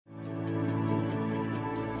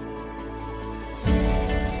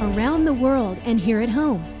around the world and here at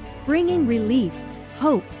home, bringing relief,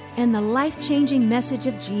 hope, and the life-changing message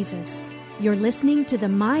of Jesus. You're listening to the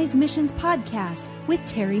Mize Missions Podcast with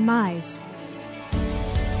Terry Mize.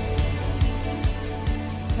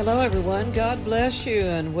 Hello, everyone. God bless you,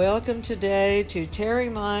 and welcome today to Terry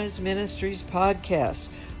Mize Ministries Podcast.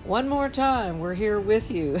 One more time, we're here with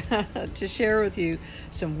you to share with you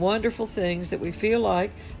some wonderful things that we feel like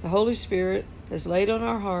the Holy Spirit has laid on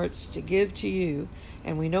our hearts to give to you,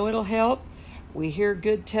 and we know it'll help. We hear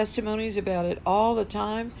good testimonies about it all the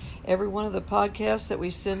time. Every one of the podcasts that we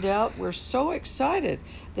send out, we're so excited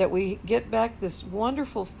that we get back this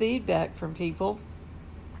wonderful feedback from people.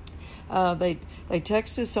 They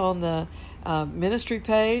text us on the ministry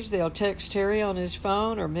page. They'll text Terry on his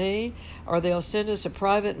phone or me, or they'll send us a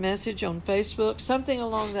private message on Facebook, something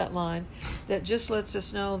along that line that just lets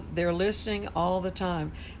us know they're listening all the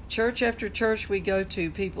time. Church after church we go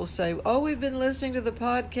to, people say, "Oh, we've been listening to the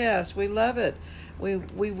podcast. We love it. We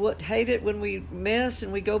hate it when we miss,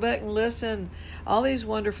 and we go back and listen." All these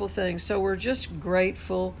wonderful things. So we're just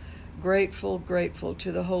grateful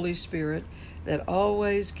to the Holy Spirit that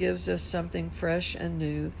always gives us something fresh and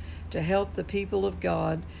new to help the people of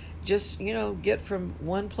God just, get from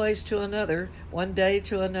one place to another, one day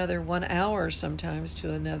to another, 1 hour sometimes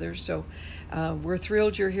to another. So we're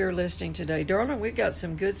thrilled you're here listening today. Darling, we've got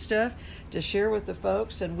some good stuff to share with the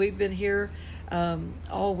folks, and we've been here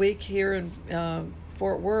all week here in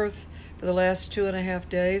Fort Worth for the last 2.5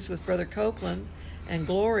 days with Brother Copeland and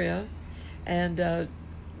Gloria, and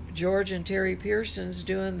George and Terry Pearson's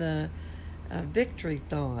doing the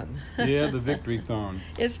Victory-thon. Yeah, the Victory-thon.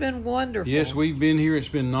 It's been wonderful. Yes, we've been here. It's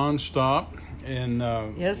been nonstop, and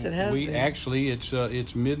yes, it has been. Actually,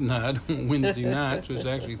 it's midnight on Wednesday night, so it's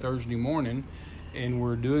actually Thursday morning, and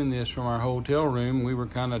we're doing this from our hotel room. We were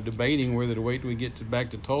kind of debating whether to wait till we get back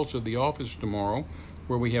to Tulsa, the office tomorrow,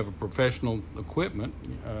 where we have a professional equipment,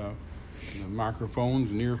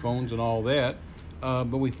 microphones and earphones and all that.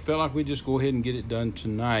 But we felt like we'd just go ahead and get it done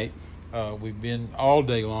tonight. We've been all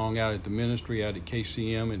day long out at the ministry, out at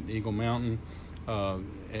KCM at Eagle Mountain,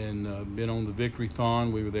 and been on the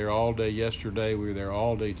Victory-thon. We were there all day yesterday. We were there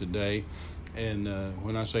all day today. And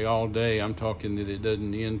when I say all day, I'm talking that it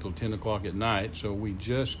doesn't end until 10 o'clock at night. So we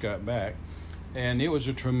just got back. And it was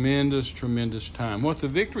a tremendous time. What the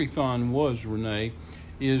Victory-thon was, Renee,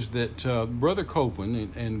 is that Brother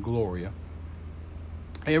Copeland and Gloria,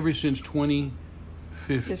 ever since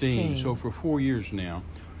 2015, so for 4 years now,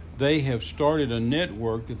 they have started a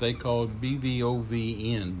network that they called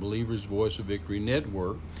BVOVN, Believers Voice of Victory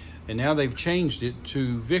Network, and now they've changed it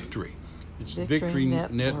to Victory. It's Victory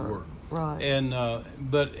Network. Right. And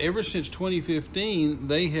but ever since 2015,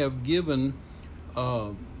 they have given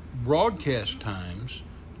broadcast times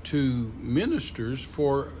to ministers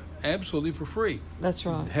absolutely for free. That's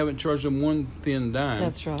right. Haven't charged them one thin dime.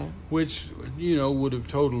 That's right. Which, would have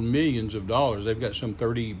totaled millions of dollars. They've got some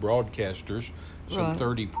 30 broadcasters, some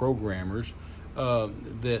 30 programmers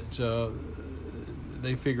that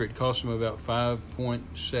they figure it costs them about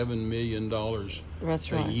 $5.7 million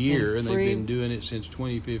That's a right. year, and they've been doing it since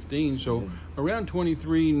 2015. So around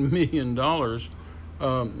 $23 million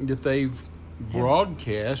that they've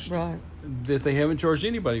broadcast that they haven't charged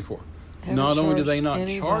anybody for. Not only do they not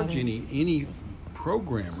charge any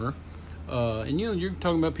programmer, and you're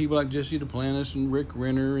talking about people like Jesse Duplantis and Rick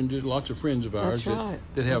Renner and just lots of friends of ours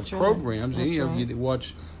that have programs. Any of you that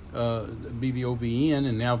watch BVOVN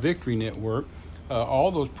and now Victory Network,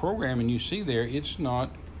 all those programming you see there, it's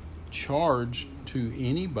not charged to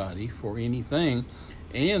anybody for anything,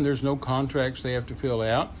 and there's no contracts they have to fill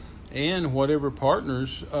out. And whatever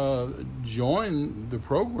partners join the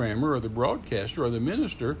programmer or the broadcaster or the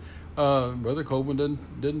minister, Brother Copeland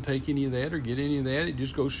doesn't take any of that or get any of that. It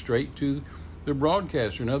just goes straight to the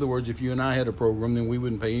broadcaster. In other words, if you and I had a program, then we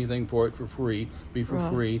wouldn't pay anything for it for free,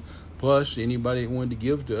 free. Plus, anybody that wanted to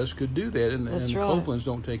give to us could do that, and the Copelands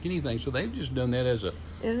don't take anything. So they've just done that as a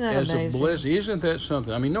amazing? A blessing. Isn't that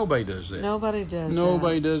something? I mean, nobody does that. Nobody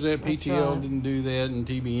does that. PTL didn't do that, and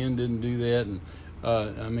TBN didn't do that,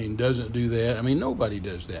 and doesn't do that. I mean, nobody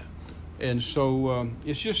does that. And so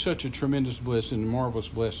it's just such a tremendous blessing, marvelous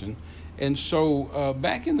blessing. And so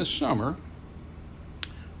back in the summer,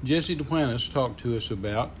 Jesse Duplantis talked to us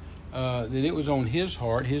about that it was on his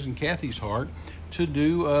and Kathy's heart, to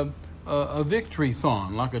do a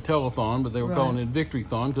Victory-thon, like a telethon, but they were calling it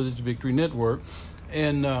Victory-thon because it's Victory Network,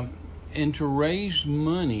 and to raise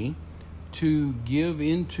money to give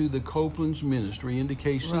into the Copeland's ministry, into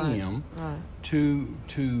KCM,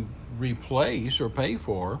 to replace or pay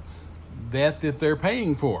for that they're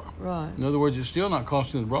paying for. Right. In other words, it's still not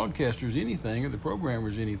costing the broadcasters anything, or the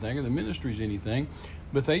programmers anything, or the ministries anything,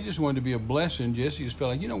 but they just wanted to be a blessing. Jesse just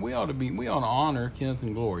felt like, we ought to honor Kenneth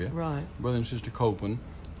and Gloria, right, Brother and Sister Copeland,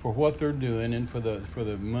 for what they're doing and for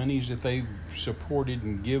the monies that they've supported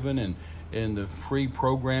and given, and the free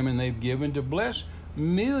programming they've given to bless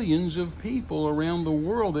millions of people around the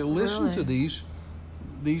world that listen to these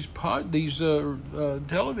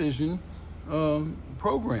television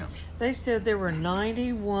programs. They said there were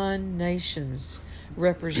 91 nations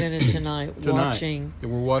represented tonight. Watching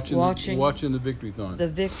the Victory-thon. The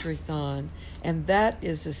Victory-thon, and that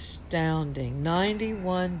is astounding.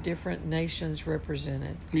 91 different nations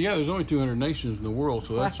represented. Yeah, there's only 200 nations in the world,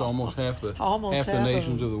 so that's almost half the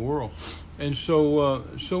nations of the world. And so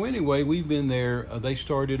anyway, we've been there. They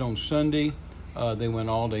started on Sunday. They went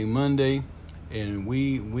all day Monday, and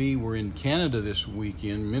we were in Canada this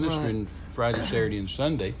weekend ministering Friday, Saturday, and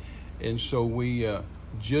Sunday, and so we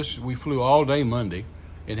flew all day Monday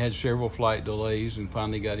and had several flight delays, and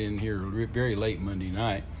finally got in here very late Monday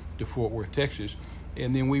night to Fort Worth, Texas.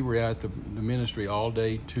 And then we were at the ministry all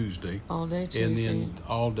day Tuesday. And then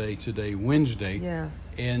all day today, Wednesday. Yes.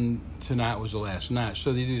 And tonight was the last night.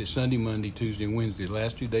 So they did it Sunday, Monday, Tuesday, and Wednesday. The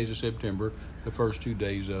last 2 days of September, the first 2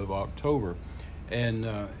 days of October. And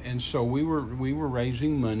so we were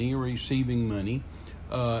raising money, receiving money.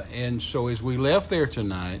 And so as we left there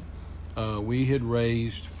tonight, we had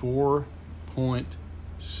raised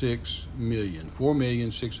 $4.6 million,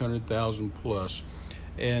 $4,600,000 plus.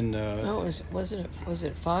 And was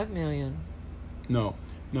it 5 million? No,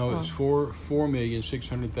 it's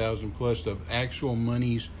 $4,600,000 plus of actual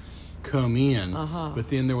monies come in. But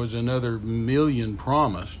then there was another $1 million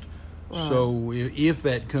promised. Right. So if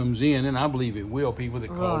that comes in, and I believe it will, people that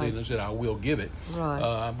called in and said, I will give it. Right.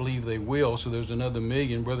 I believe they will. So there's another $1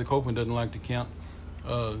 million. Brother Copeland doesn't like to count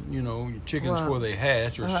chickens before they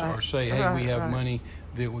hatch, or say, hey, we have money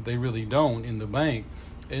that they really don't in the bank.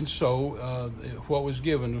 And so what was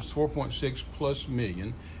given was 4.6 plus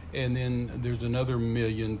million, and then there's another $1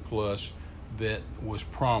 million plus that was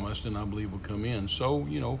promised, and I believe will come in. So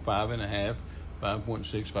 5.5,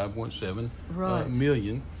 5.6, 5.7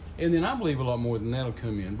 million, and then I believe a lot more than that'll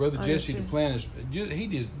come in. Brother Jesse Duplantis,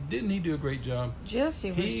 didn't he do a great job?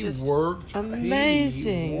 Jesse was just worked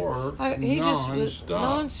amazing. He just was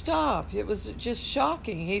nonstop. It was just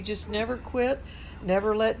shocking. He just never quit.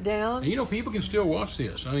 Never let down. And people can still watch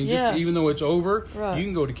this. I mean, even though it's over, you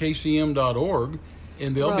can go to kcm.org,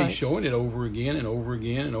 and they'll be showing it over again and over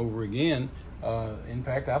again and over again. In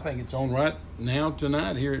fact, I think it's on right now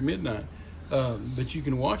tonight here at midnight. But you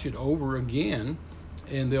can watch it over again,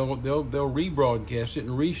 and they'll rebroadcast it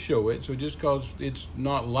and re-show it. So just because it's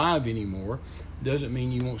not live anymore doesn't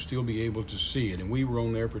mean you won't still be able to see it. And we were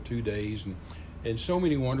on there for 2 days, and so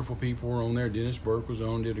many wonderful people were on there. Dennis Burke was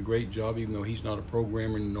on, did a great job, even though he's not a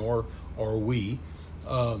programmer, nor are we.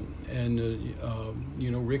 Rick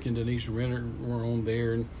and Denise Renner were on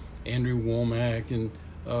there, and Andrew Womack, and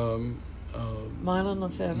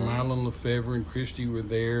Mylon Lefebvre and Christy were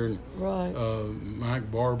there, and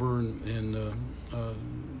Mike Barber and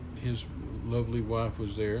his lovely wife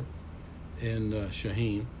was there, and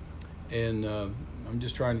Shaheen. And I'm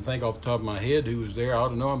just trying to think off the top of my head who was there. I ought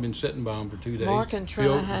to know. I've been sitting by them for 2 days. Mark and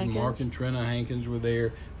Trina Hankins were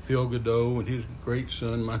there. Phil Godot and his great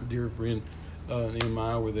son, my dear friend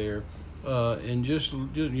Nehemiah, were there. And just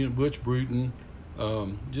Butch Bruton,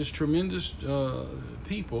 just tremendous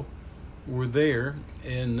people were there.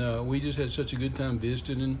 And we just had such a good time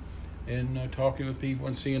visiting and talking with people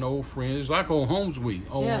and seeing old friends. It's like Old Homes Week.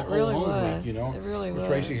 It really was. It really was.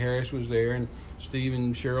 Tracy Harris was there, and Steve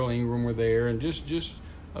and Cheryl Ingram were there, and just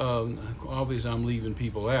obviously I'm leaving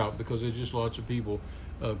people out because there's just lots of people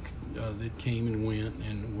that came and went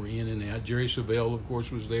and were in and out. Jerry Savelle, of course,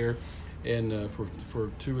 was there, and for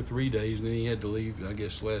 2 or 3 days, and then he had to leave, I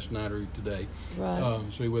guess, last night or today. Right.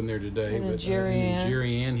 So he wasn't there today. And then but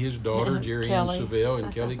Jerry Ann, his daughter, Jerry Ann Kelly. Savelle,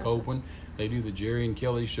 and Kelly Copeland. They do the Jerry and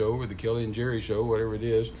Kelly show, or the Kelly and Jerry show, whatever it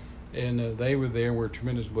is. And they were there and were a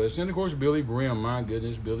tremendous blessing. And, of course, Billy Brim, my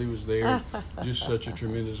goodness, Billy was there. Just such a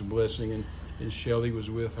tremendous blessing. And Shelley was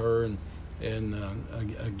with her. And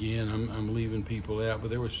again, I'm leaving people out, but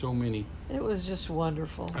there were so many. It was just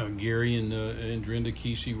wonderful. Gary and Drenda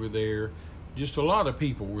Kesey were there. Just a lot of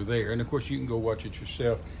people were there. And, of course, you can go watch it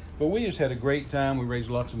yourself. But we just had a great time. We raised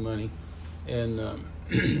lots of money. And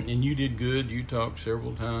and you did good. You talked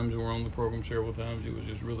several times and were on the program several times. It was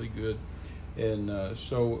just really good. And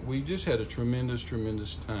so we just had a tremendous,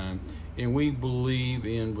 tremendous time. And we believe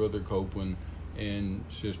in Brother Copeland and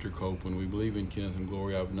Sister Copeland. We believe in Kenneth and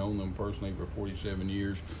Gloria. I've known them personally for 47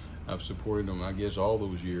 years. I've supported them, I guess, all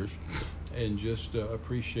those years, and just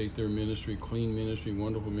appreciate their ministry, clean ministry,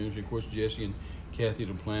 wonderful ministry. Of course, Jesse and Kathy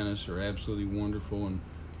Duplantis are absolutely wonderful and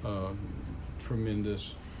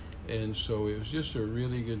tremendous. And so it was just a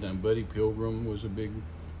really good time. Buddy Pilgrim was a big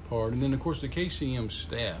part. And then, of course, the KCM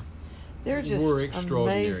staff. They're just were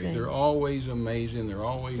extraordinary. amazing. They're always amazing. They're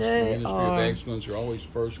always ministry of excellence. They're always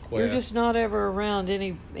first class. You're just not ever around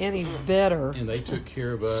any better. And they took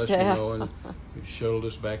care of us, and shuttled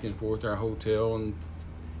us back and forth to our hotel and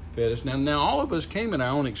fed us. Now all of us came at our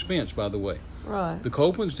own expense, by the way. Right. The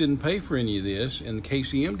Copelands didn't pay for any of this, and the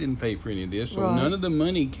KCM didn't pay for any of this. So none of the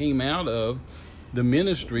money came out of the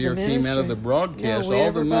ministry came out of the broadcast. No,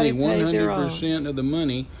 all the money, 100% of the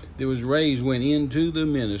money that was raised went into the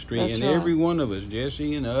ministry. That's and right. every one of us,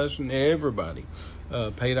 Jesse and us and everybody,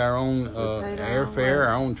 paid our own airfare,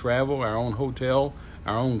 our own travel, our own hotel,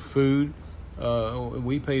 our own food.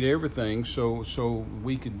 We paid everything so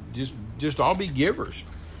we could just all be givers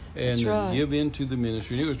and give into the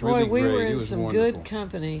ministry. It was really we great. were in it was some wonderful. good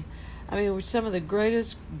company. I mean, with some of the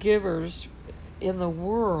greatest givers in the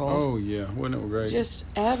world. Oh, yeah. Wasn't it great? Just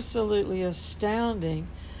absolutely astounding.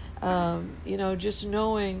 Just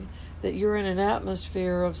knowing that you're in an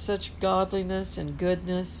atmosphere of such godliness and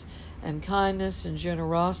goodness and kindness and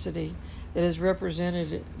generosity that is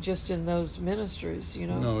represented just in those ministries,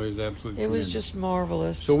 No, it was absolutely tremendous. It was just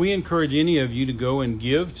marvelous. So we encourage any of you to go and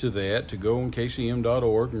give to that, to go on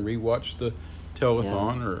KCM.org and rewatch the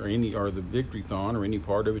telethon or the Victory-thon or any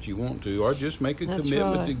part of it you want to, or just make a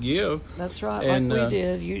commitment to give. That's right, and, like we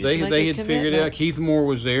did. You just they make a had commitment. figured out, Keith Moore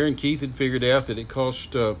was there, and Keith had figured out that it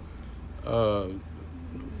cost, what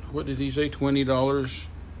did he say, $20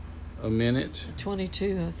 a minute?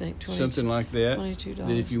 22, I think. 22, something like that. $22. That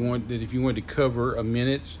if you wanted to cover a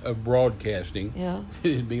minute of broadcasting,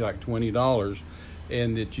 it'd be like $20,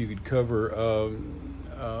 and that you could cover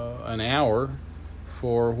an hour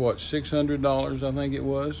for $600, I think it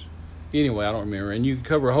was. Anyway, I don't remember. And you could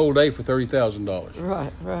cover a whole day for $30,000.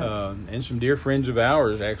 Right. And some dear friends of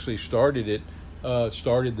ours actually started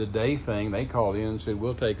the day thing. They called in and said,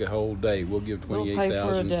 "We'll take a whole day. We'll give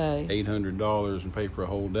 $28,800 and pay for a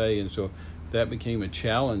whole day." And so that became a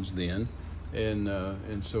challenge then, and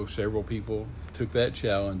so several people took that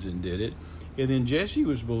challenge and did it. And then Jesse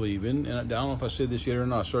was believing, and I don't know if I said this yet or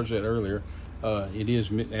not. I started that earlier. It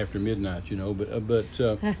is after midnight,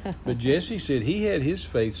 but Jesse said he had his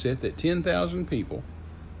faith set that 10,000 people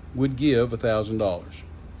would give $1,000,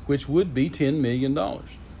 which would be $10 million. Right.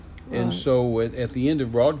 And so at the end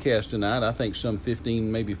of broadcast tonight, I think some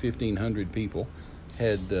 1,500 people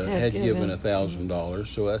had given $1,000.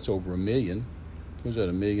 So that's over $1 million. Was that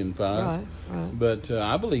 $1.5 million? Right. But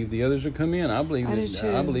I believe the others will come in. I believe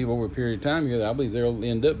over a period of time here, I believe there'll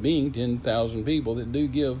end up being 10,000 people that do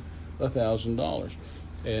give $1,000,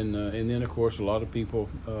 and then of course a lot of people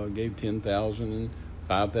gave 10,000 and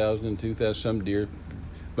 5,000 and 2,000. Some dear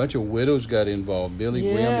bunch of widows got involved. Billy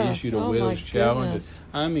Graham issued a widows challenge.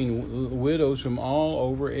 I mean, widows from all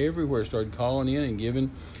over, everywhere started calling in and giving,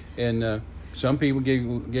 and some people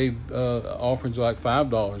gave offerings like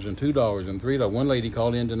 $5 and $2 and $3. One lady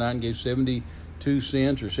called in tonight and gave 72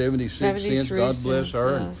 cents or 76 cents. God bless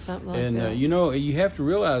her. Something like that. You have to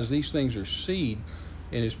realize these things are seed.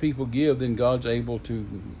 And as people give, then God's able to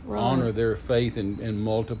honor their faith and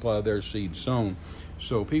multiply their seed sown.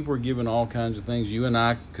 So people are giving all kinds of things. You and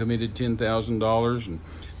I committed $10,000,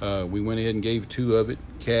 and we went ahead and gave 2 of it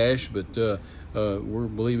cash, but we're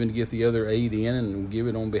believing to get the other 8 in and give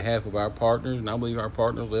it on behalf of our partners. And I believe our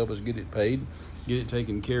partners will help us get it paid, get it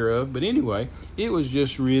taken care of. But anyway, it was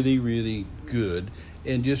just really, really good.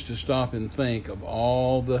 And just to stop and think of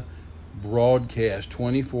all the broadcast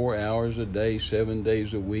 24 hours a day, 7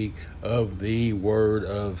 days a week of the Word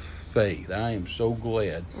of Faith. I am so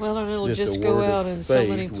glad. Well, and it'll that just the go Word out of in so Faith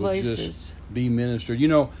many will places. Just be ministered.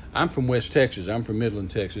 I'm from West Texas. I'm from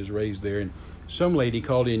Midland, Texas, raised there. And some lady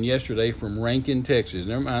called in yesterday from Rankin, Texas.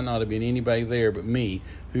 There might not have been anybody there but me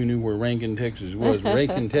who knew where Rankin, Texas was.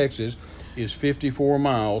 Rankin, Texas is 54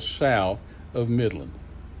 miles south of Midland.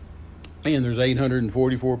 And there's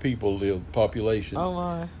 844 people live population. Oh,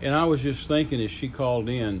 my. And I was just thinking as she called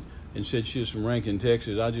in and said she's from Rankin,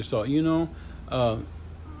 Texas, I just thought,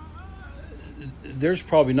 there's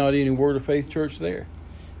probably not any Word of Faith church there.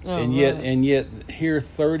 Oh, and yet here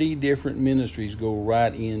 30 different ministries go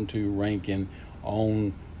right into Rankin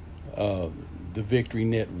on the Victory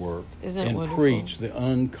Network and wonderful? Preach the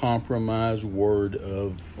uncompromised Word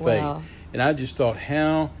of Faith. Wow. And I just thought,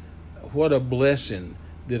 what a blessing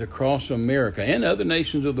that across America and other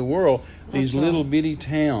nations of the world, these little bitty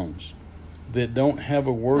towns that don't have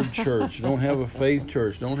a word church, don't have a faith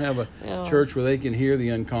church, don't have a church where they can hear the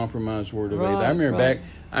uncompromised word of faith. I remember back,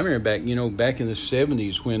 back in the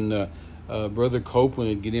 70s when Brother Copeland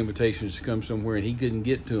would get invitations to come somewhere and he couldn't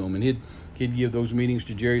get to them, and he'd give those meetings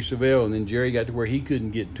to Jerry Savelle, and then Jerry got to where he couldn't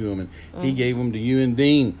get to them, and he gave them to you and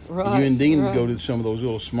Dean. Right, you and Dean would go to some of those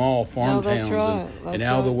little small farm towns and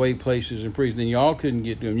out of the way places and preach. Then y'all couldn't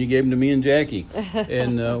get to them. You gave them to me and Jackie,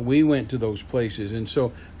 and we went to those places. And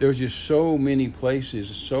so there's just so many places.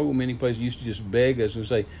 Used to just beg us and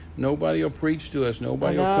say, nobody will preach to us.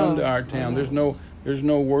 Nobody will come to our town. There's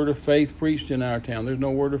no word of faith preached in our town. There's no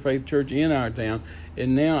word of faith church in our town.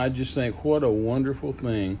 And now I just think, what a wonderful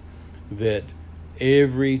thing that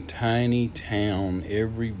every tiny town,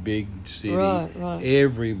 every big city,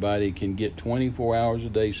 everybody can get 24 hours a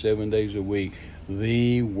day, 7 days a week,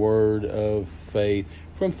 the word of faith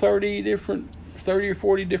from 30 or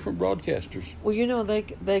 40 different broadcasters. Well,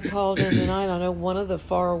 they called in tonight. I know one of the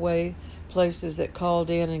faraway places that called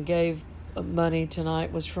in and gave money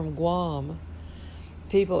tonight was from Guam.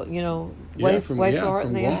 People, way out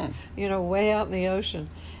in the, way out in the ocean.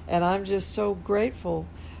 And I'm just so grateful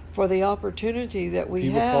for the opportunity that we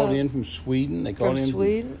have. People called in from Sweden. They called in from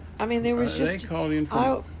Sweden. I mean, there was just. They called in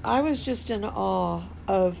from. I was just in awe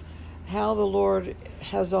of how the Lord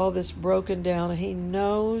has all this broken down, and He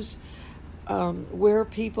knows where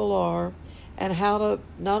people are, and how to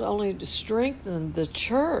not only to strengthen the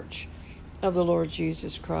church of the Lord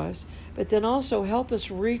Jesus Christ, but then also help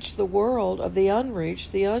us reach the world of the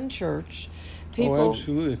unreached, the unchurched. People,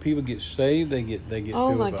 absolutely. People get saved. They get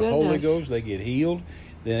filled with the Holy Ghost. They get healed.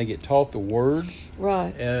 Then they get taught the Word.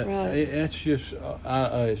 Right. It's just,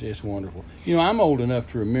 it's wonderful. I'm old enough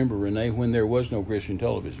to remember, Renee, when there was no Christian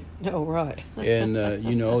television. No, right. And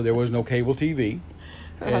there was no cable TV,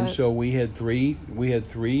 and so we had three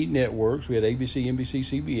networks. We had ABC,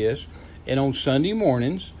 NBC, CBS, and on Sunday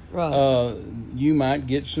mornings, you might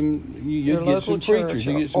get some. You'd get some preachers.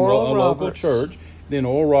 You get some local church. Then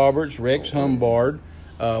Oral Roberts, Rex Humbard.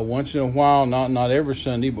 Once in a while, not every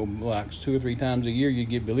Sunday, but like 2 or 3 times a year, you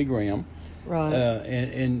get Billy Graham. Right.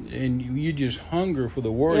 And you just hunger for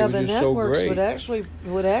the Word. Yeah, it was the just so networks great.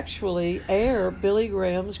 would actually air Billy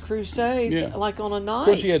Graham's crusades like on a night. Of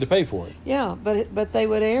course, you had to pay for it. Yeah, but they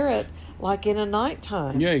would air it like in a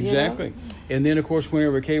nighttime. Yeah, exactly. And then, of course,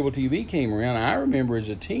 whenever cable TV came around, I remember as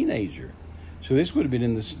a teenager. So this would have been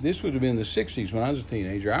in the 60s when I was a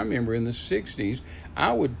teenager. I remember in the 60s,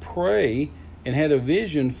 I would pray and had a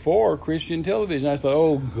vision for Christian television. I thought,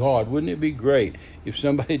 oh, God, wouldn't it be great if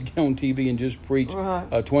somebody would get on TV and just preach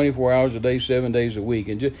 24 hours a day, 7 days a week.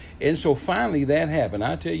 And so finally that happened.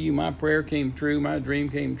 I tell you, my prayer came true, my dream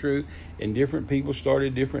came true, and different people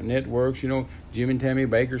started different networks. Jim and Tammy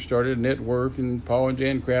Baker started a network, and Paul and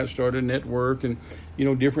Jan Kratz started a network, and,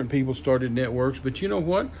 different people started networks. But you know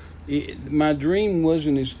what? My dream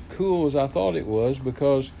wasn't as cool as I thought it was,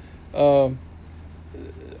 because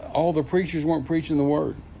all the preachers weren't preaching the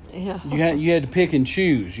Word. Yeah. You had to pick and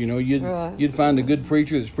choose. You'd find a good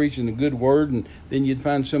preacher that's preaching the good Word, and then you'd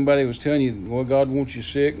find somebody that was telling you, well, God wants you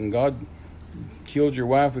sick, and God killed your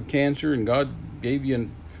wife with cancer, and God gave you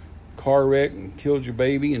a car wreck and killed your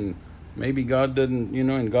baby, and maybe God doesn't,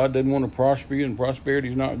 and God doesn't want to prosper you, and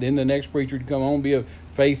prosperity's not. Then the next preacher would come on, be a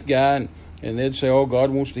faith guy, and they'd say, oh, God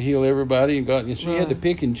wants to heal everybody, and so you had to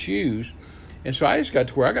pick and choose. And so I just got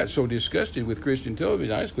to where I got so disgusted with Christian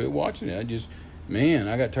television, I just quit watching it.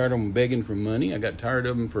 I got tired of them begging for money. I got tired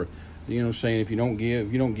of them for, saying if you don't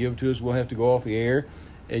give to us, we'll have to go off the air.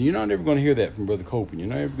 And you're not ever going to hear that from Brother Copeland. You're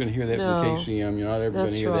not ever going to hear that from KCM. You're not ever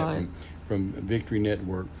going to hear that from Victory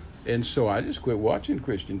Network. And so I just quit watching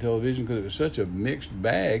Christian television because it was such a mixed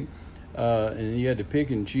bag, and you had to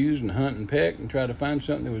pick and choose and hunt and peck and try to find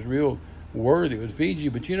something that was real Word that would feed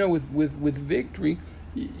you. But with Victory,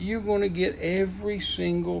 you're going to get every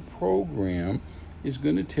single program is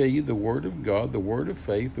going to tell you the Word of God, the Word of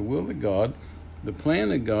faith, the will of God, the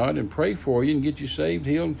plan of God, and pray for you and get you saved,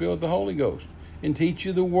 healed, and filled with the Holy Ghost, and teach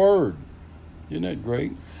you the Word. Isn't that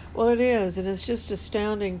great? Well, it is, and it's just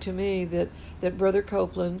astounding to me that Brother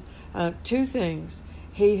Copeland, 2 things.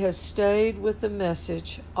 He has stayed with the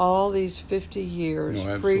message all these 50 years,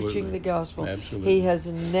 preaching the gospel. Absolutely. He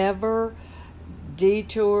has never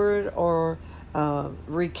detoured or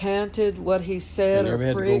recanted what he said or preached.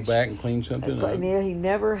 Never had to go back and clean something up. He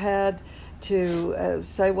never had to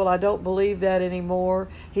say, well, I don't believe that anymore.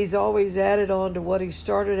 He's always added on to what he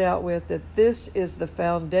started out with, that this is the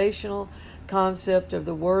foundational concept of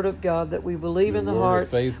the Word of God, that we believe in the heart,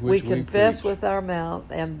 faith we which confess preach. with our mouth,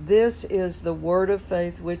 and this is the Word of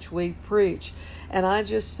faith which we preach. And I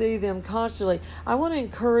just see them constantly. I want to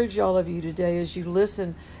encourage all of you today as you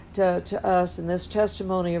listen to us and this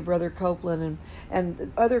testimony of Brother Copeland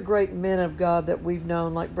and other great men of God that we've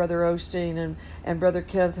known, like Brother Osteen and Brother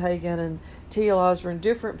Kenneth Hagin and T.L. Osborne,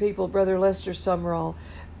 different people, Brother Lester Summerall,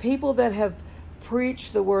 people that have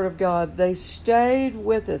preached the Word of God. They stayed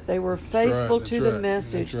with it. They were faithful to the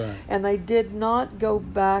message, and they did not go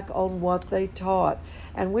back on what they taught.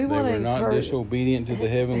 And we want to encourage. They were not disobedient to the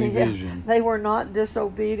heavenly vision. They were not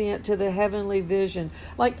disobedient to the heavenly vision.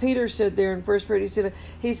 Like Peter said there in 1 Peter,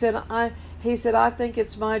 he said, I think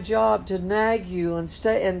it's my job to nag you and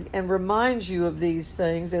stay and remind you of these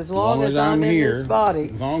things as long as I'm in this body.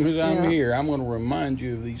 As long as I'm here, I'm going to remind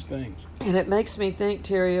you of these things. And it makes me think,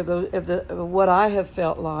 Terry, of what I have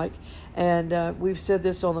felt like. And we've said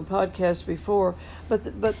this on the podcast before,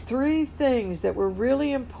 but three things that were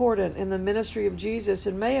really important in the ministry of Jesus,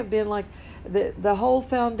 and may have been like the whole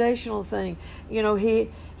foundational thing. You know,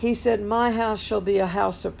 he said, "My house shall be a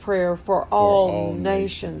house of prayer for all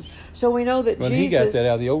nations." So we know that Jesus. He got that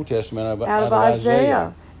out of the Old Testament, out of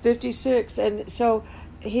Isaiah 56, and so.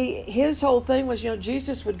 His whole thing was,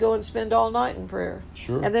 Jesus would go and spend all night in prayer.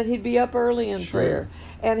 Sure. And then he'd be up early in prayer.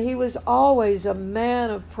 And he was always a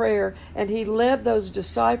man of prayer. And he led those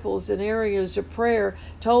disciples in areas of prayer,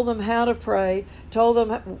 told them how to pray, told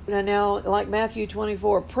them, and now, like Matthew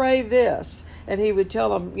 24, pray this. And he would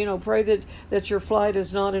tell them, pray that your flight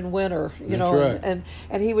is not in winter, That's right.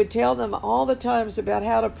 and he would tell them all the times about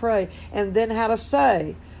how to pray and then how to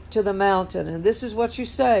say to the mountain, and this is what you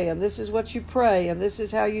say, and this is what you pray, and this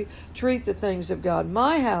is how you treat the things of God.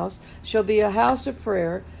 My house shall be a house of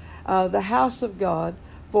prayer, the house of God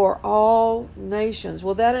for all nations.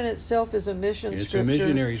 Well, that in itself is a mission scripture. It's a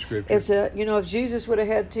missionary scripture. It's if Jesus would have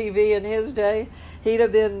had TV in his day, he'd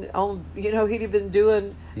have been on. He'd have been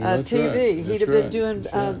doing TV. Right. He'd have been doing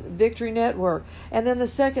Victory Network. And then the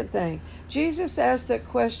second thing, Jesus asked that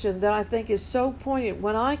question that I think is so poignant.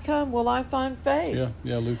 When I come, will I find faith?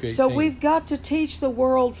 Yeah, Luke 18. So we've got to teach the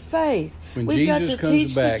world faith. When we've Jesus got to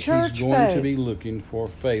teach comes back, the church he's going faith. to be looking for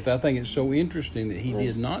faith. I think it's so interesting that he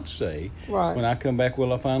did not say, right. When I come back,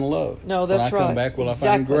 will I find love? No, that's right. When I come back, will I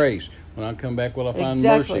find grace? When I come back, will I find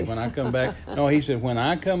mercy? When I come back... No, he said, when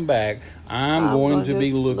I come back, I'm going to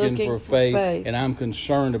be looking for faith, and I'm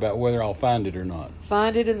concerned about whether I'll find it or not.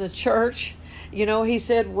 Find it in the church. He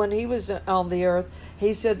said when he was on the earth,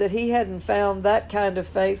 he said that he hadn't found that kind of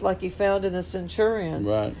faith like he found in the centurion.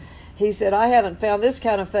 Right. He said, I haven't found this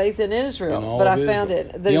kind of faith in Israel, but I found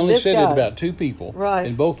it. He only said it about two people. Right.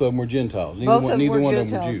 And both of them were Gentiles. Neither one of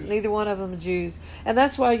them were Jews. Neither one of them were Jews. And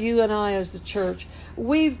that's why you and I as the church,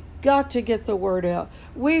 we've got to get the word out.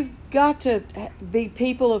 We've got to be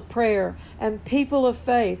people of prayer and people of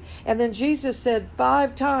faith. And then Jesus said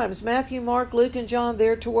 5 times, Matthew, Mark, Luke, and John,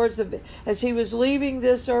 there towards as he was leaving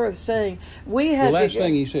this earth, saying, we had the last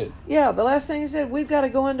thing he said. Yeah, the last thing he said, we've got to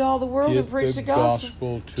go into all the world and preach the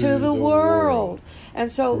gospel to the world.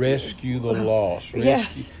 And so rescue the lost.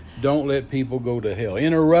 Yes. Don't let people go to hell.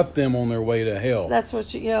 Interrupt them on their way to hell. That's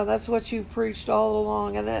what you preached all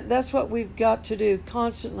along, and that's what we've got to do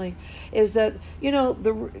constantly. Is that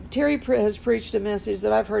Terry has preached a message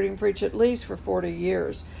that I've heard him preach at least for 40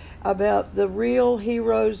 years about the real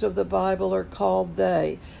heroes of the Bible are called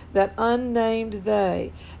they. That unnamed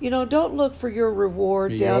they. Don't look for your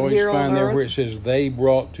reward down here on earth. You always find there where it says they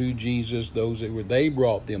brought to Jesus those that were. They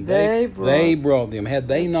brought them. They brought them. Had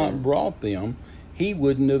they not brought them, he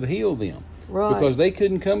wouldn't have healed them. Right. Because they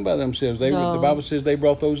couldn't come by themselves. The Bible says they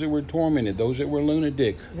brought those that were tormented, those that were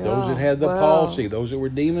lunatic, those that had the palsy, those that were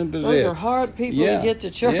demon-possessed. Those are hard people to get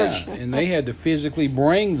to church. Yeah, and they had to physically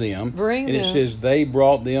bring them. It says they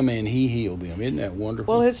brought them and he healed them. Isn't that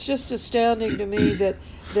wonderful? Well, it's just astounding to me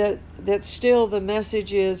that still the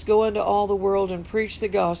message is go into all the world and preach the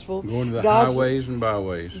gospel. Go into the highways and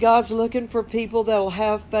byways. God's looking for people that will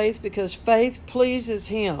have faith because faith pleases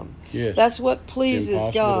Him. Yes. That's what pleases God.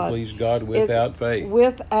 It's impossible to please God without faith.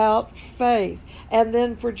 Without faith. And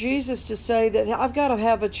then for Jesus to say that I've got to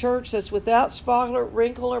have a church that's without spot or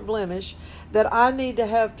wrinkle or blemish, that I need to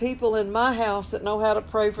have people in my house that know how to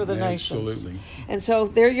pray for the nations. Absolutely. And so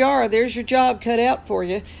there you are. There's your job cut out for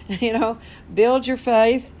you. Build your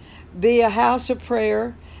faith, be a house of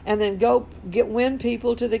prayer, and then go win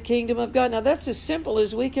people to the kingdom of God. Now, that's as simple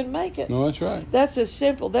as we can make it. No, that's right. That's as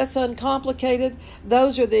simple. That's uncomplicated.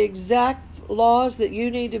 Those are the exact laws that you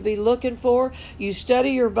need to be looking for. You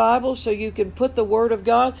study your Bible so you can put the Word of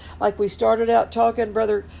God, like we started out talking.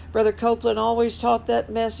 Brother Copeland always taught that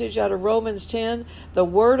message out of Romans 10. The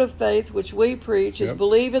word of faith which we preach is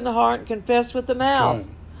believe in the heart and confess with the mouth. Right.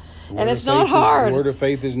 And it's not hard. The word of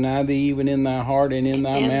faith is nigh thee, even in thy heart and in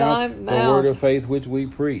thy mouth. The word of faith which we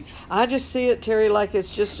preach. I just see it, Terry, like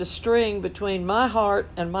it's just a string between my heart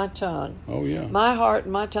and my tongue. Oh, yeah. My heart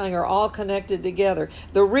and my tongue are all connected together.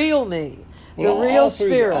 The real me, the real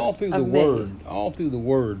spirit all through the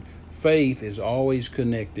word, faith is always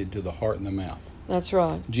connected to the heart and the mouth. That's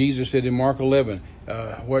right. Jesus said in Mark 11,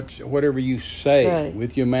 whatever you say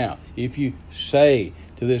with your mouth, if you say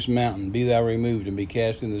to this mountain, be thou removed and be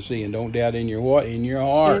cast in the sea, and don't doubt in your what? In your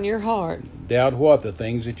heart. In your heart. Doubt what? The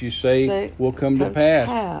things that you say will come to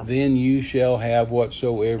pass. Then you shall have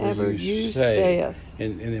whatsoever you say.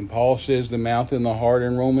 And then Paul says the mouth and the heart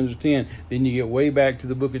in Romans 10. Then you get way back to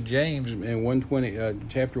the book of James in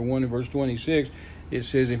chapter 1 and verse 26. It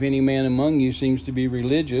says, if any man among you seems to be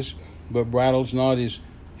religious, but bridles not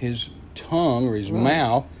his tongue or his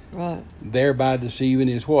mouth, thereby deceiving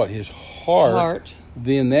his what? His heart.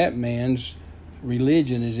 Then that man's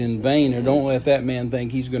religion is in vain, or don't let that man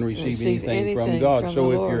think he's going to receive anything from God.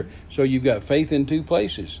 So you've got faith in two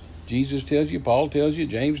places. Jesus tells you, Paul tells you,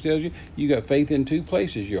 James tells you, you got faith in two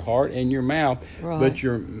places, your heart and your mouth. Right. But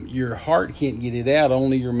your heart can't get it out,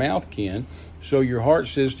 only your mouth can. So your heart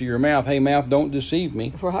says to your mouth, hey, mouth, don't deceive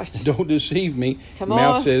me. Right. Don't deceive me.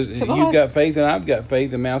 Mouth says, you've got faith and I've got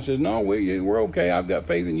faith. And mouth says, no, we're okay. I've got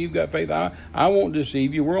faith and you've got faith. I won't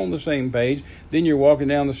deceive you. We're on the same page. Then you're walking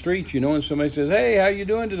down the street, and somebody says, hey, how you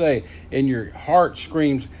doing today? And your heart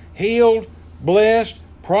screams, healed, blessed,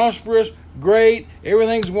 prosperous, great,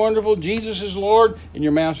 everything's wonderful, Jesus is Lord. And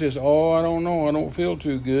your mouth says, oh, I don't know, I don't feel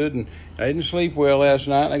too good, and I didn't sleep well last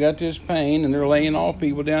night, and I got this pain, and they're laying off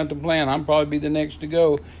people down at the plant. I'll probably be the next to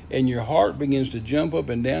go. And your heart begins to jump up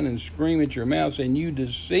and down and scream at your mouth, saying, you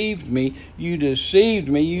deceived me, you deceived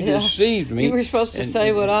me, you deceived me. You were supposed to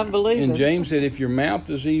say what I'm believing. And James said, if your mouth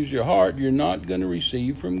deceives your heart, you're not going to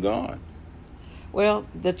receive from God. Well,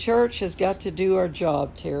 the church has got to do our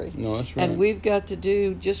job, Terry. No, that's right. And we've got to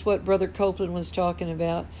do just what Brother Copeland was talking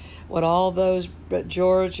about, what all those,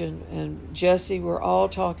 George and Jesse were all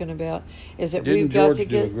talking about, is that we've got to get... Didn't George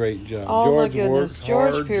do a great job? Oh, George my goodness. worked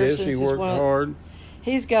George hard. Pearson Jesse worked hard.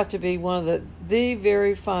 He's got to be one of the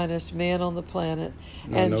very finest men on the planet.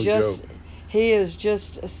 No joke. He is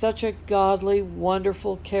just such a godly,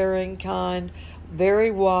 wonderful, caring, kind,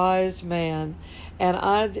 very wise man. And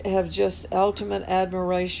I have just ultimate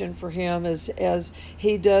admiration for him as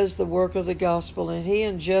he does the work of the gospel. And he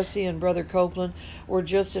and Jesse and Brother Copeland were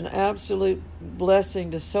just an absolute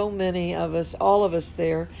blessing to so many of us, all of us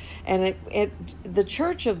there. And the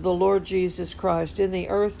Church of the Lord Jesus Christ in the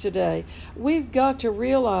earth today, we've got to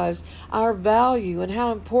realize our value and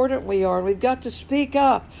how important we are. And we've got to speak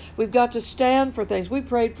up. We've got to stand for things. We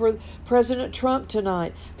prayed for President Trump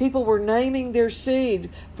tonight. People were naming their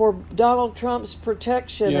seed for Donald Trump's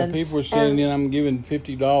protection. Yeah, people were saying, I'm giving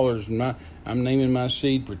 $50 and I'm naming my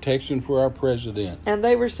seed protection for our president. And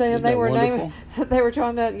they were saying they were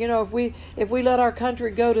talking about, if we let our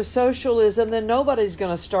country go to socialism, then nobody's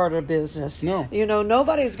going to start a business. No.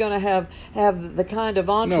 Nobody's going to have the kind of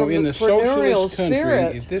entrepreneurial No, in the socialist spirit.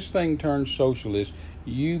 country, if this thing turns socialist,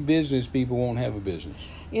 you business people won't have a business.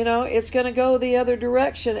 It's going to go the other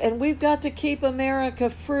direction. And we've got to keep America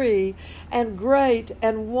free and great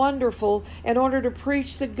and wonderful in order to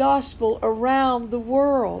preach the gospel around the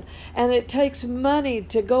world. And it takes money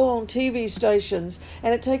to go on TV stations,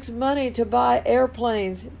 and it takes money to buy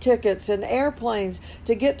airplanes tickets and airplanes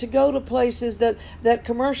to go to places that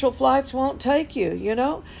commercial flights won't take you,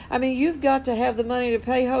 you've got to have the money to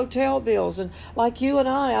pay hotel bills. And like you and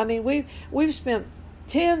I we've spent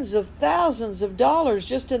tens of thousands of dollars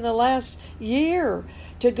just in the last year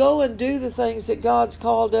to go and do the things that God's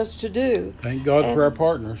called us to do. Thank God for our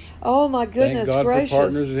partners. Oh, my goodness gracious. Thank God for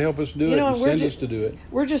partners that help us do it and send us to do it.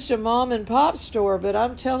 We're just a mom and pop store, but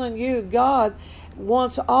I'm telling you, God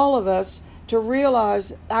wants all of us to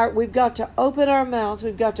realize we've got to open our mouths,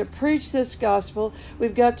 we've got to preach this gospel,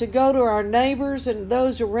 we've got to go to our neighbors and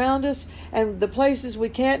those around us, and the places we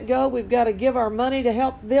can't go, we've got to give our money to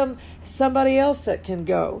help them, somebody else that can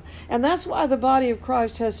go. And that's why the body of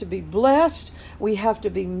Christ has to be blessed. We have to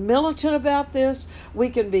be militant about this. We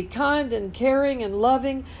can be kind and caring and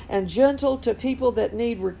loving and gentle to people that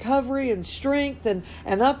need recovery and strength and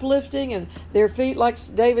uplifting, and their feet, like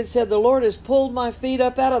David said, the Lord has pulled my feet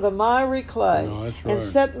up out of the miry clay. And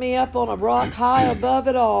set me up on a rock high above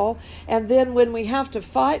it all. And then when we have to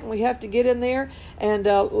fight and we have to get in there, and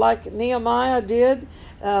like Nehemiah did,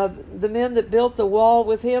 the men that built the wall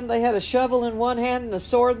with him, they had a shovel in one hand and a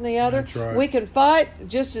sword in the other. That's right. We can fight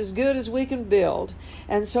just as good as we can build.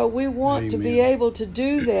 And so we want to be able to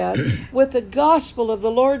do that with the gospel of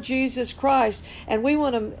the Lord Jesus Christ. And we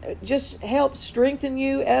want to just help strengthen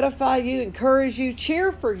you, edify you, encourage you,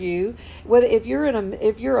 cheer for you. Whether if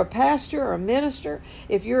you're a pastor or a minister,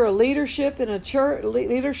 if you're a leadership in a church,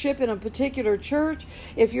 leadership in a particular church,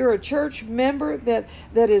 if you're a church member that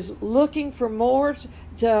is looking for more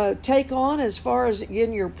to take on as far as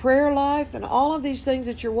in your prayer life and all of these things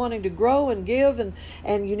that you're wanting to grow and give,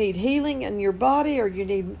 and you need healing in your body, or you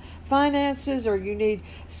need finances, or you need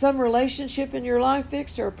some relationship in your life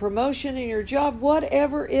fixed, or a promotion in your job,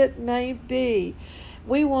 whatever it may be.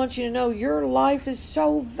 We want you to know your life is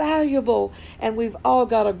so valuable, and we've all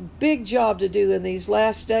got a big job to do in these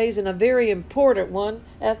last days, and a very important one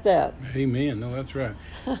at that. Amen. No, that's right.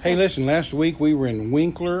 Hey, listen, last week we were in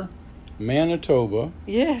Winkler, Manitoba,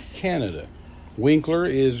 yes, Canada. Winkler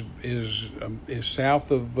is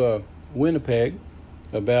south of Winnipeg,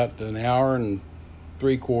 about an hour and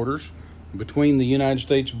 3/4 between the United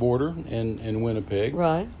States border and Winnipeg.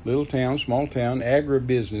 Right. Little town, small town,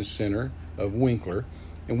 agribusiness center of Winkler.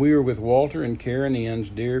 And we were with Walter and Karen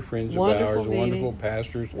Enns, dear friends of ours, wonderful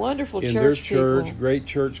pastors. Wonderful in church their church, people. Great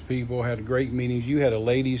church people, had great meetings. You had a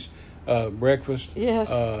ladies' breakfast.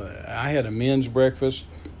 Yes. I had a men's breakfast.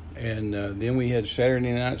 And then we had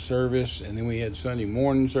Saturday night service, and then we had Sunday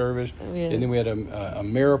morning service, and then we had a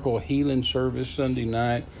miracle healing service Sunday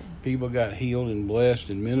night. People got healed and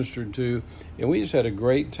blessed and ministered to, and we just had a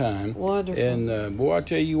great time. Wonderful. And boy, I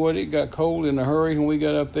tell you what, it got cold in a hurry when we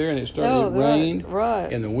got up there, and it started to rain,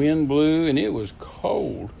 right, and the wind blew, and it was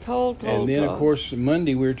cold. Cold. And then, of course,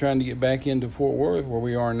 Monday we were trying to get back into Fort Worth, where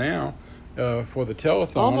we are now. For the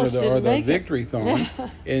telethon or the victory-thon,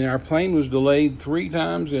 and our plane was delayed 3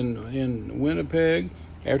 times in Winnipeg.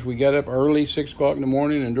 After we got up early, 6 o'clock in the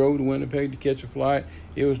morning, and drove to Winnipeg to catch a flight,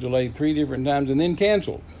 it was delayed 3 different times and then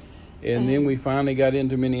canceled. And then we finally got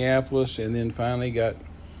into Minneapolis, and then finally got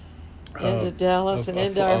into Dallas and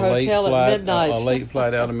into our hotel at midnight. A late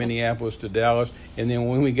flight out of Minneapolis to Dallas, and then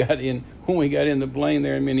when we got in the plane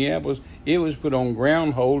there in Minneapolis, it was put on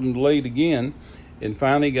ground hold and delayed again. And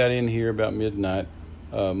finally got in here about midnight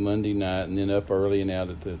Monday night, and then up early and out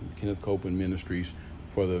at the Kenneth Copeland Ministries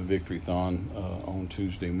for the Victory-thon on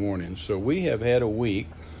Tuesday morning. So we have had a week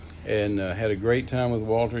and had a great time with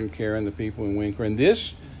Walter and Karen, the people in Winkler. And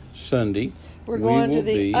this Sunday, we're going to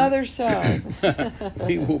the other side.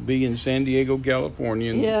 We will be in San Diego,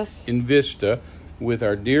 California, in Vista, with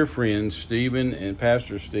our dear friends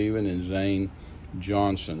Pastor Stephen and Zane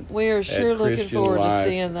Johnson. We are sure looking forward to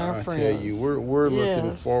seeing our friends. I tell you, we're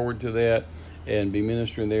looking forward to that and be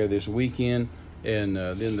ministering there this weekend. And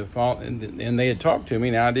then the fall, and they had talked to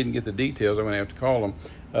me. Now I didn't get the details. I'm going to have to call them.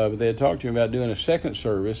 But they had talked to me about doing a second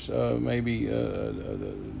service, maybe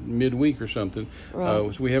midweek or something.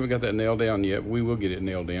 Right. So we haven't got that nailed down yet. We will get it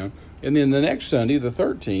nailed down. And then the next Sunday, the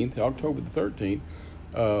 13th, October the 13th,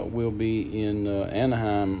 we'll be in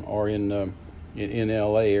Anaheim or in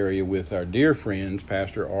L.A. area with our dear friends,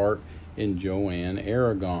 Pastor Art and Joanne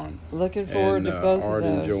Aragon. Looking forward to both Art of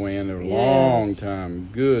those. and Joanne are long time,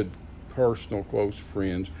 good, personal, close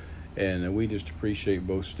friends. And we just appreciate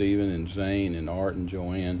both Stephen and Zane and Art and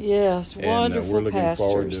Joanne. Yes, wonderful And we're looking pastors.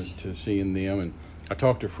 forward to seeing them. And I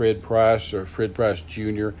talked to Fred Price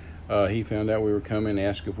Jr. He found out we were coming and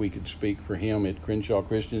asked if we could speak for him at Crenshaw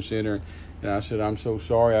Christian Center. And I said, I'm so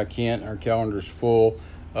sorry I can't. Our calendar's full.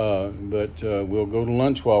 But we'll go to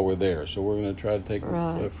lunch while we're there. So we're going to try to take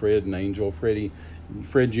Fred and Angel, Fred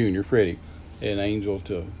Jr., Freddie, and Angel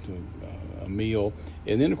to a meal.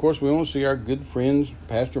 And then, of course, we want to see our good friends,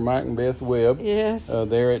 Pastor Mike and Beth Webb,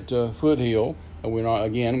 there at Foothill. We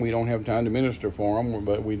don't have time to minister for them,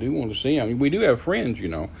 but we do want to see them. We do have friends,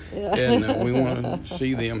 and we want to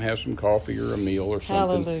see them, have some coffee or a meal or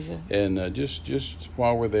something. Hallelujah. And just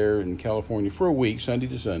while we're there in California for a week, Sunday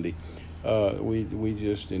to Sunday, we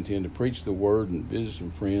just intend to preach the word and visit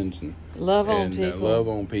some friends and love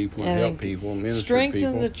on people and help people and minister strengthen to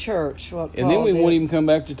people. the church. And then we won't even come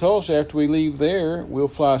back to Tulsa after we leave there. We'll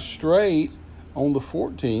fly straight on the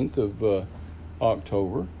 14th of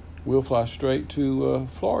October. We'll fly straight to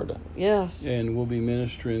Florida. Yes. And we'll be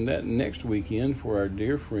ministering that next weekend for our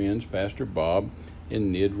dear friends, Pastor Bob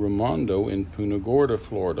and Nid Raimondo in Punta Gorda,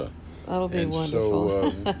 Florida. That'll be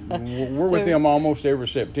wonderful. So we're with them almost every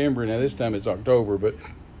September. Now this time it's October, but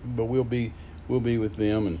we'll be with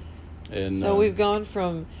them and so we've gone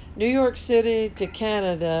from New York City to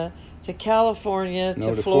Canada to California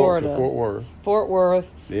to Florida, to Fort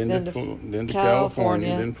Worth, then to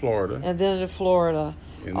California, then Florida, and then to Florida.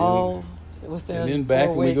 within and then back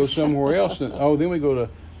 4 and we go weeks. somewhere else. Then we go to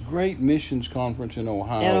great missions conference in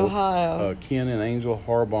Ohio. Ken and Angel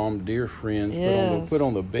Harbaum, dear friends, put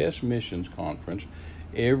on the best missions conference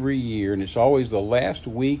every year, and it's always the last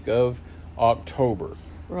week of October.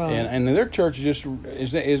 Right. And their church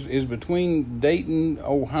is between Dayton,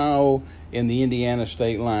 Ohio, and the Indiana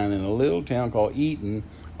state line in a little town called Eaton,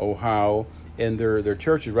 Ohio. And their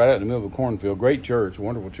church is right out in the middle of a cornfield. Great church,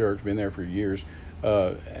 wonderful church, been there for years.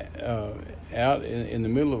 Out in the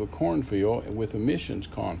middle of a cornfield with a missions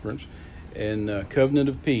conference, and Covenant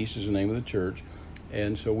of Peace is the name of the church,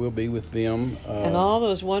 and so we'll be with them. And all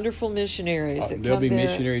those wonderful missionaries that there'll come be there.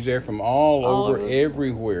 Missionaries there from all over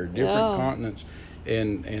everywhere, different continents,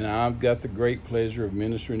 and I've got the great pleasure of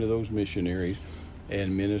ministering to those missionaries,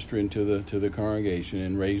 and ministering to the congregation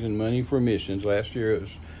and raising money for missions. Last year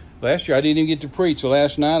I didn't even get to preach. So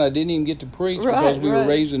last night I didn't even get to preach because we were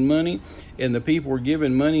raising money, and the people were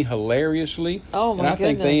giving money hilariously. Oh, my And I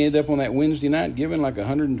think goodness. they ended up on that Wednesday night giving like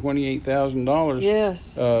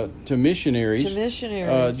 $128,000 to missionaries. To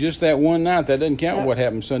missionaries. Just that one night. That doesn't count what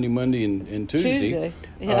happened Sunday, Monday, and Tuesday.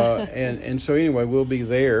 Yeah. And so anyway, we'll be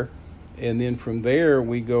there. And then from there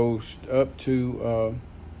we go up to,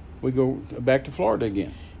 we go back to Florida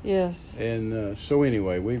again. Yes. And so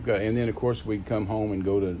anyway, we've got, and then of course we come home and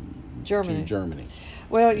go to Germany.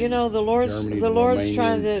 Well, you know, the Lord's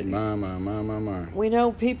trying to. My. We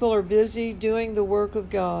know people are busy doing the work of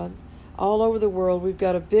God all over the world. We've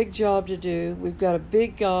got a big job to do. We've got a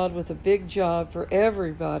big God with a big job for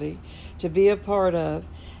everybody to be a part of,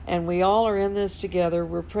 and we all are in this together.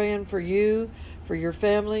 We're praying for you, for your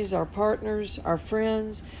families, our partners, our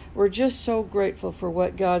friends. We're just so grateful for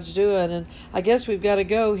what God's doing. And I guess we've got to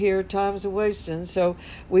go here. Time's a-wasting, so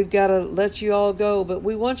we've got to let you all go. But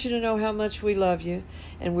we want you to know how much we love you,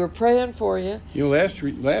 and we're praying for you. You know, last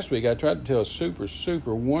week I tried to tell a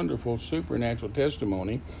super wonderful supernatural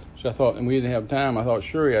testimony. So I thought, and we didn't have time, I thought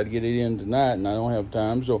surely I'd get it in tonight, and I don't have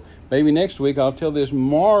time. So maybe next week I'll tell this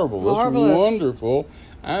marvelous, wonderful,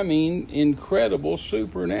 incredible,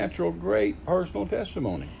 supernatural, great personal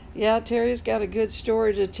testimony. Yeah, Terry's got a good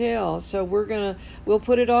story to tell, so we'll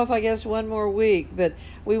put it off, I guess, one more week. But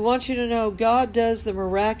we want you to know God does the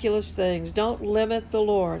miraculous things. Don't limit the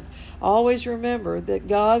Lord. Always remember that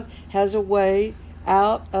God has a way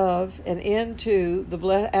out of and into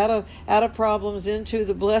the out of problems into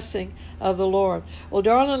the blessing of the Lord. Well,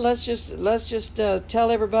 darling, let's just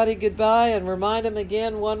tell everybody goodbye and remind them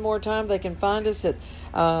again one more time they can find us at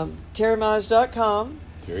TerryMize.com.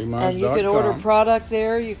 And you can order product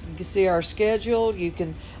there. You can see our schedule. You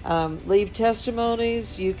can leave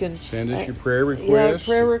testimonies. You can send us your prayer requests.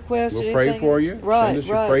 We'll pray for you. Right, send us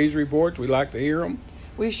your praise reports. We like to hear them.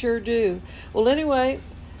 We sure do. Well, anyway,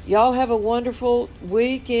 y'all have a wonderful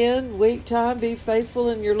week time. Be faithful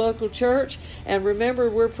in your local church. And remember,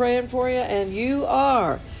 we're praying for you, and you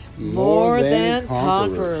are more than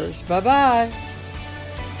conquerors. Bye-bye.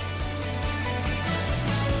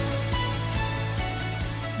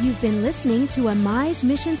 You've been listening to a Mize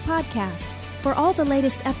Missions podcast. For all the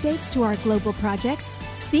latest updates to our global projects,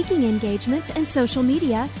 speaking engagements, and social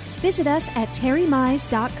media, visit us at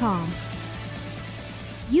terrymize.com.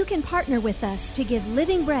 You can partner with us to give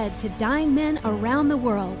living bread to dying men around the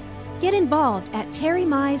world. Get involved at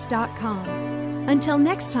terrymize.com. Until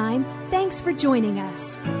next time, thanks for joining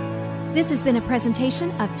us. This has been a presentation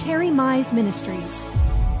of Terry Mize Ministries.